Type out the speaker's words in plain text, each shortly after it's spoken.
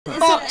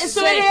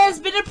So it has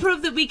been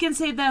approved that we can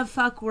say the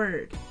fuck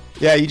word.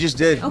 Yeah, you just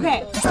did.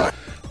 Okay.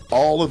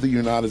 All of the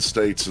United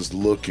States is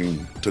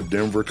looking to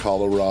Denver,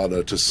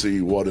 Colorado to see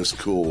what is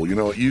cool. You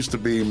know, it used to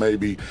be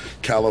maybe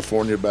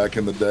California back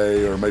in the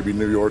day or maybe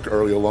New York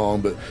early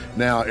along, but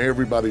now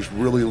everybody's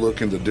really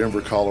looking to Denver,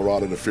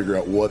 Colorado to figure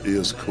out what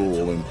is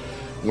cool. And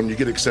when you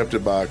get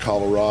accepted by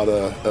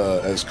Colorado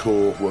as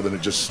cool, well, then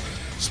it just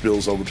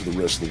spills over to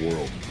the rest of the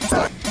world.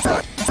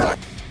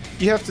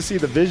 You have to see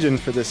the vision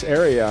for this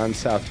area on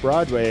South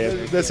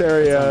Broadway. This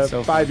area,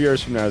 so 5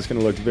 years from now, is going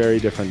to look very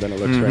different than it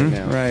looks right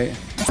now. Right.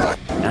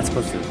 I'm not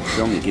supposed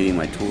to only give you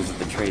my tools of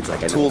the trades.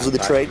 Like Tools of the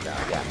trade?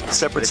 Yeah.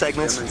 Separate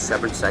segments?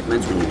 Separate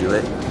segments when you do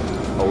it.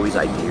 Always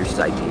ID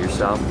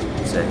yourself.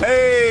 Say,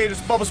 hey, this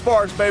is Bubba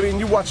Sparks, baby, and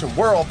you're watching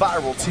World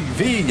Viral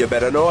TV. You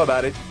better know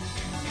about it.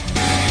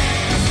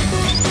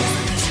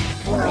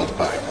 World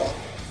Viral.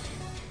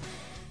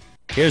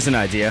 Here's an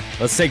idea.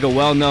 Let's take a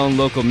well-known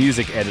local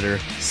music editor,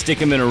 stick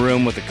him in a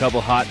room with a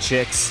couple hot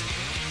chicks,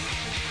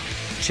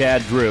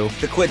 Chad Drew,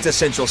 The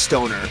quintessential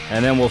stoner.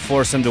 and then we'll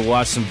force him to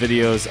watch some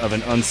videos of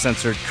an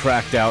uncensored,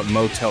 cracked-out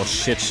motel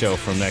shit show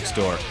from next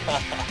door.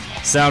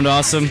 Sound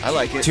awesome? I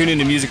like it. Tune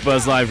into Music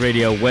Buzz Live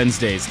Radio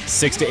Wednesdays,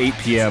 6 to 8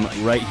 p.m.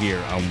 right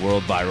here on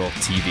World Viral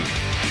TV.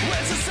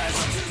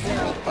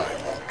 World Viral.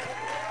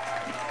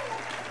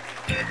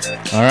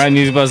 All right,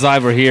 Music Buzz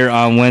Live, we're here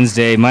on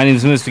Wednesday. My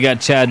name's Moose. We got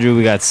Chad Drew,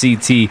 we got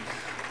CT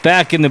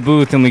back in the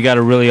booth, and we got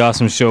a really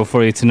awesome show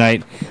for you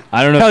tonight.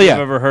 I don't know if you've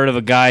ever heard of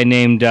a guy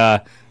named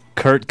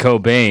Kurt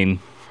Cobain.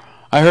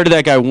 I heard of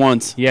that guy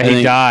once. Yeah,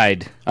 he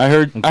died. I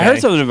heard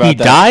something about that. He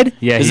died?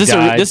 Yeah, Is he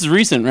died. This is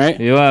recent, right?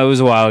 Yeah, it was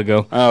a while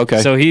ago. Oh,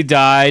 okay. So he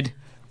died,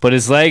 but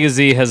his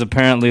legacy has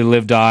apparently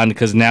lived on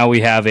because now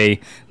we have a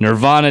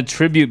Nirvana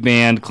tribute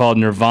band called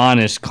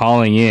Nirvanish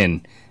calling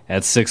in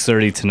at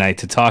 6:30 tonight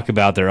to talk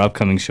about their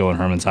upcoming show in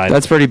Herman's Heights.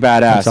 That's pretty badass.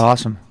 That's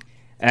awesome.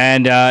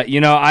 And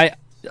you know,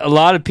 a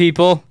lot of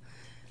people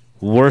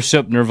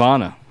worship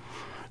Nirvana.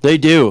 They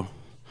do.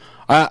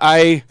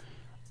 I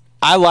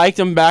liked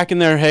them back in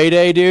their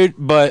heyday, dude,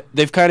 but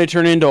they've kind of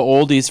turned into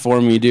oldies for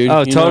me, dude.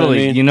 Oh, You know what I totally.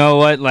 mean? You know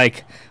what?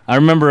 Like, I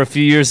remember a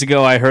few years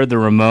ago I heard the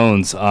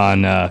Ramones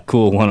on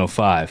Cool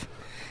 105.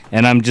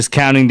 And I'm just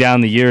counting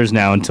down the years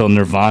now until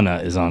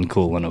Nirvana is on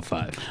Cool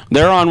 105.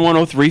 They're on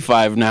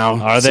 103.5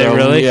 now. Are they so,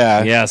 really?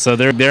 Yeah. Yeah, so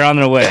they're on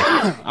their way.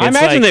 I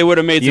imagine they would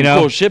have made some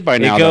cool shit by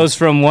now. It goes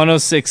from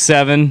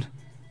 106.7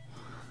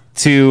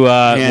 to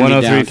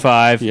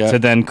 103.5 to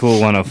then Cool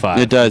 105.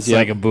 It does, It's yeah.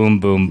 like a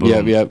boom, boom,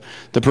 boom. Yep.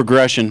 The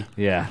progression.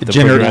 Yeah. The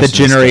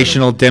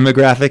generational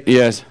demographic?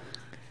 Yes.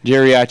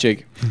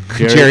 Geriatric.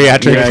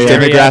 Geriatric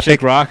demographic.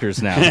 Geriatric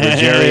rockers now. We're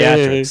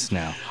geriatrics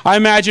now. I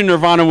imagine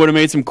Nirvana would have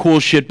made some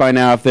cool shit by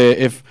now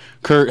if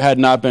Kurt had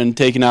not been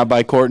taken out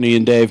by Courtney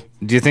and Dave.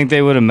 Do you think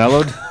they would have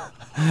mellowed?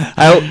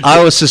 I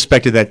always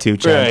suspected that too,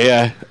 Chad.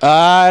 Yeah.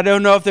 I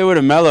don't know if they would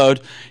have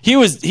mellowed. He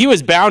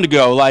was bound to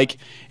go. Like,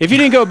 if he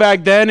didn't go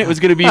back then, it was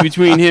going to be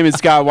between him and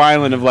Scott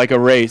Weiland of like a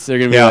race. They're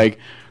going to be like,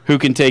 who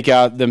can take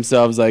out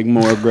themselves like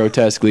more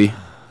grotesquely.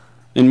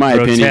 In my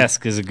opinion.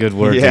 Grotesque is a good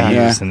word to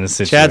use in this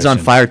situation. Chad's on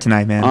fire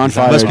tonight, man. On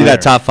fire. Must be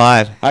that top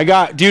five. We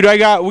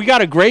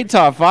got a great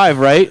top five,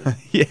 right?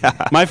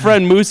 Yeah. My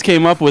friend Moose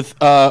came up with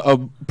a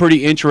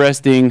pretty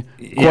interesting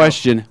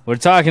question. We're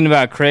talking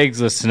about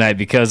Craigslist tonight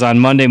because on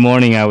Monday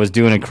morning I was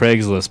doing a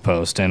Craigslist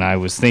post and I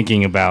was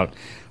thinking about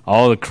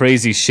all the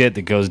crazy shit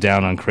that goes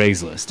down on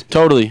Craigslist.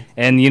 Totally.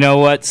 And you know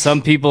what?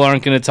 Some people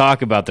aren't going to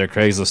talk about their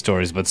Craigslist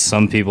stories, but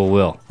some people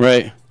will.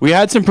 Right. We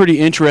had some pretty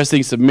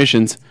interesting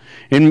submissions.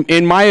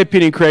 In my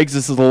opinion, Craigslist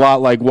is a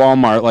lot like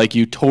Walmart. Like,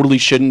 you totally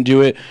shouldn't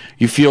do it.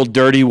 You feel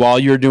dirty while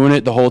you're doing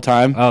it the whole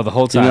time. Oh, the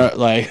whole time. You know,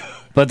 like,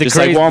 but just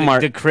like Walmart.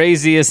 The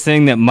craziest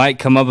thing that might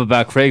come up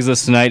about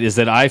Craigslist tonight is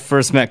that I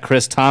first met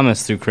Chris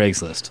Thomas through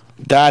Craigslist.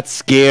 That's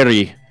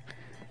scary.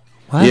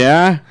 What?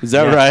 Yeah? Is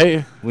that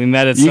right? We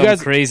met at some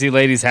crazy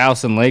lady's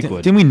house in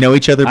Lakewood. Didn't we know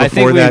each other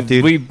before that,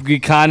 dude? We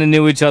kind of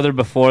knew each other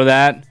before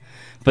that.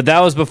 But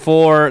that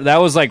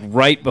was like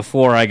right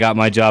before I got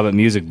my job at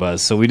Music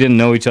Buzz, so we didn't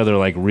know each other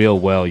like real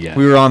well yet.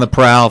 We were on the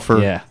prowl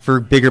for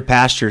bigger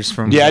pastures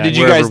from did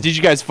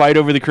you guys fight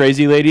over the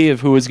crazy lady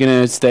of who was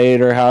going to stay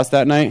at her house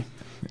that night?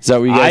 Is that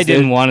what you guys I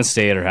didn't want to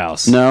stay at her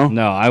house. No?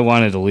 No, I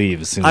wanted to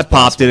leave as soon as I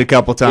popped it a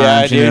couple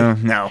times. Yeah,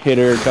 dude. No. Hit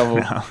her a couple.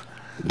 No.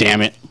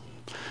 Damn it.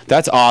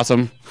 That's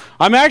awesome.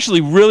 I'm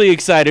actually really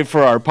excited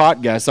for our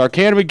pot guests, our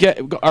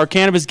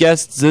cannabis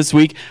guests this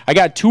week. I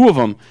got two of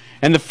them,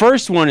 and the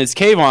first one is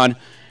Kayvon.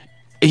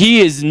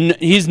 He's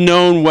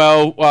known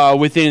well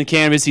within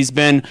cannabis. He's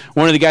been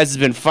one of the guys that's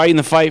been fighting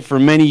the fight for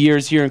many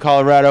years here in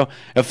Colorado,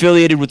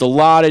 affiliated with a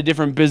lot of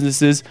different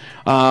businesses,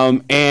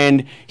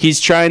 and he's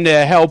trying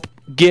to help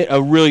get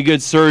a really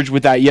good surge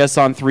with that Yes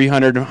on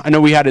 300. I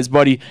know we had his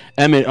buddy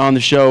Emmett on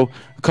the show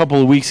a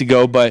couple of weeks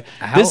ago, but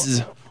this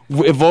is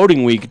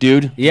voting week,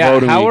 dude. Yeah,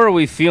 voting how week. are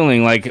we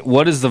feeling? Like,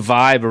 what is the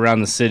vibe around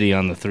the city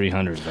on the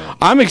 300 vote?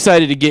 I'm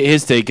excited to get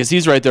his take because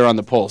he's right there on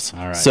the pulse.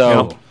 All right.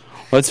 So cool.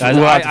 we'll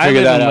have to I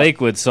figure live that in out.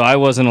 Lakewood, so I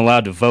wasn't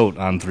allowed to vote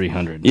on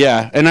 300.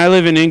 Yeah, and I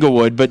live in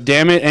Inglewood, but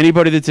damn it,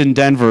 anybody that's in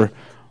Denver,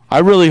 I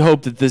really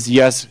hope that this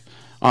yes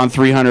on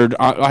 300.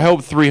 I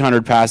hope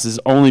 300 passes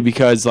only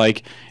because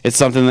like it's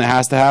something that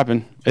has to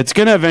happen. It's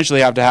going to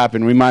eventually have to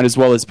happen. We might as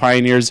well, as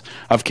pioneers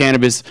of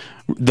cannabis,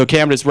 the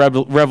cannabis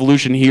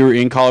revolution here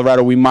in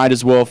Colorado, we might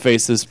as well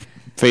face this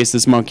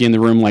monkey in the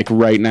room like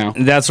right now.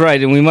 That's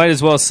right, and we might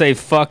as well say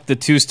fuck the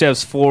 2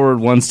 steps forward,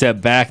 1 step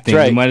back thing.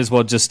 Right. We might as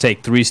well just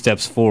take 3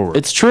 steps forward.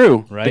 It's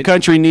true. Right? The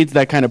country needs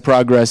that kind of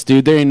progress,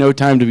 dude. There ain't no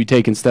time to be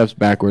taking steps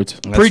backwards.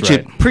 That's Preach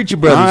right. Preach it,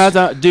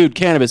 brothers. Dude,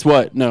 cannabis,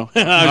 what? No.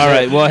 All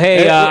right, well,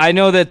 hey, I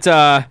know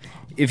that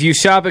if you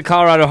shop at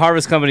Colorado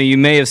Harvest Company, you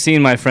may have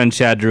seen my friend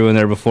Chad Drew in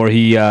there before.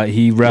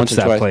 He reps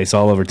that place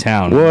all over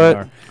town.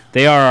 What?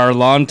 They are our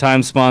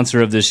longtime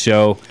sponsor of this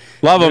show.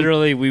 Love them.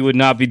 Literally, we would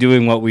not be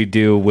doing what we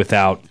do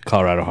without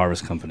Colorado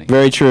Harvest Company.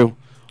 Very true.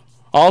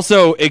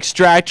 Also,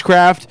 Extract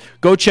Craft.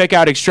 Go check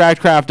out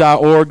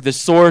extractcraft.org. The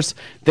source.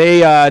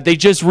 They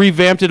just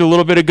revamped it a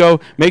little bit ago.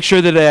 Make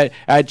sure that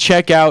at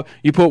checkout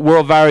you put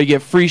World Viral. You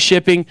get free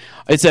shipping.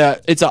 It's an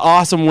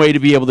awesome way to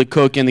be able to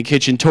cook in the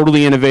kitchen.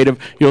 Totally innovative.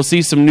 You'll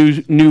see some new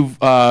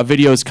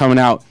videos coming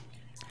out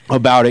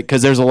about it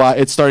because there's a lot.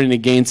 It's starting to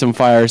gain some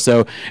fire.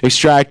 So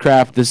Extract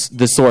Craft,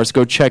 the source.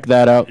 Go check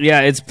that out.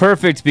 Yeah, it's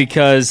perfect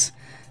because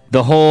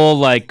the whole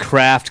like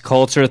craft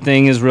culture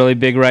thing is really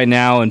big right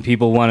now, and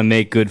people want to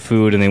make good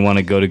food and they want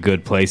to go to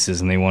good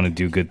places and they want to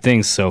do good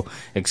things. So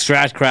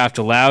Extract Craft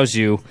allows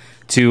you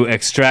to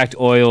extract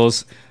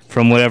oils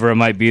from whatever it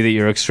might be that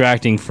you're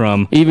extracting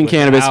from, even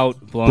cannabis,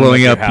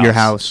 blowing up your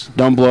house.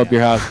 Don't blow up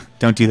your house.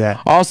 Don't do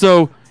that.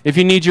 Also, if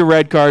you need your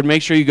red card,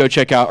 make sure you go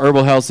check out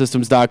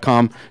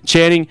herbalhealthsystems.com.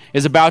 Channing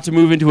is about to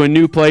move into a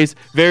new place.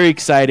 Very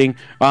exciting.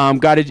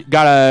 Got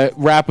a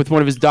rap with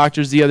one of his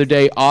doctors the other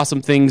day. Awesome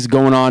things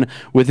going on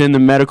within the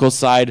medical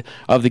side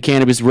of the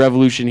cannabis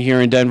revolution here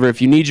in Denver.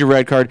 If you need your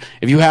red card,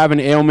 if you have an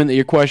ailment that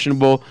you're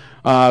questionable,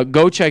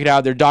 go check it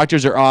out. Their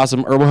doctors are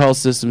awesome.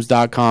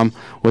 herbalhealthsystems.com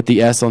with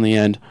the S on the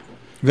end.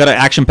 We've got an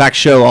action-packed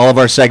show. All of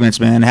our segments,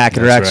 man. Hack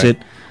it or exit.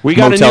 Right. We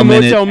got a new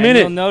Motel Minute. And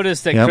you'll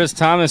notice that Chris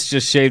Thomas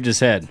just shaved his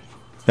head.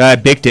 I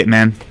baked it,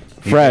 man.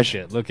 Fresh.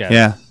 Look at it.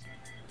 Yeah.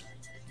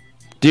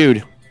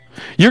 Dude.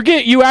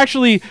 You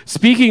actually,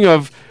 speaking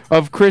of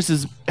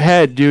Chris's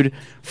head, dude,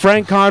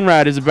 Frank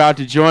Conrad is about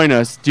to join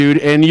us, dude,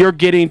 and you're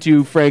getting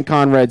to Frank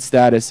Conrad's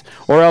status,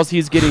 or else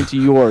he's getting to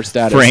your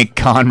status. Frank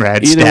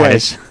Conrad Either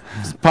status. Way.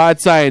 Pod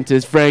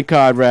scientist Frank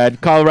Conrad,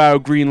 Colorado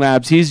Green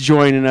Labs, he's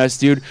joining us,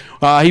 dude.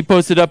 He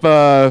posted up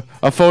a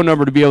phone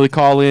number to be able to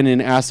call in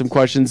and ask some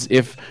questions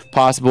if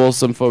possible.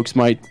 Some folks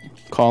might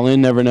call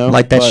in, never know.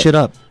 Light that shit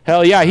up.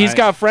 Hell yeah, he's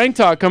got Frank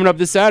Talk coming up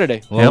this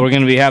Saturday. Well, we're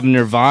going to be having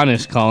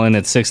Nirvanish call in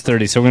at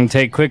 6:30, so we're going to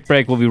take a quick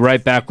break. We'll be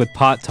right back with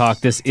Pot Talk.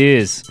 This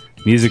is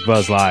Music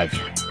Buzz Live.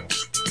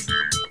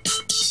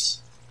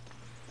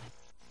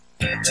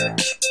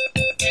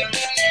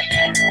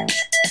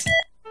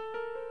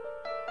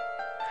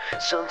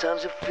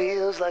 Sometimes it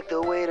feels like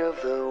the weight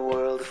of the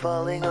world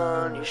falling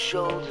on your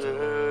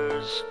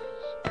shoulders.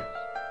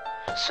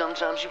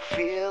 Sometimes you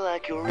feel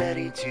like you're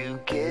ready to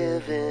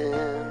give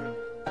in.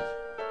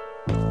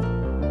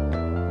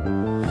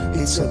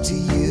 It's up to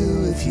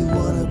you if you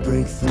want to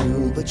break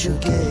through, but you're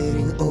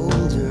getting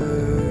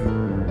older.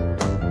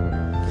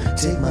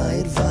 Take my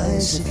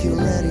advice if you're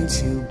ready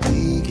to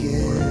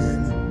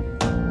begin.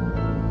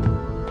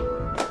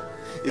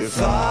 If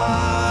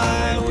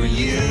I were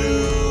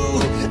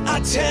you,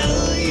 I'd tell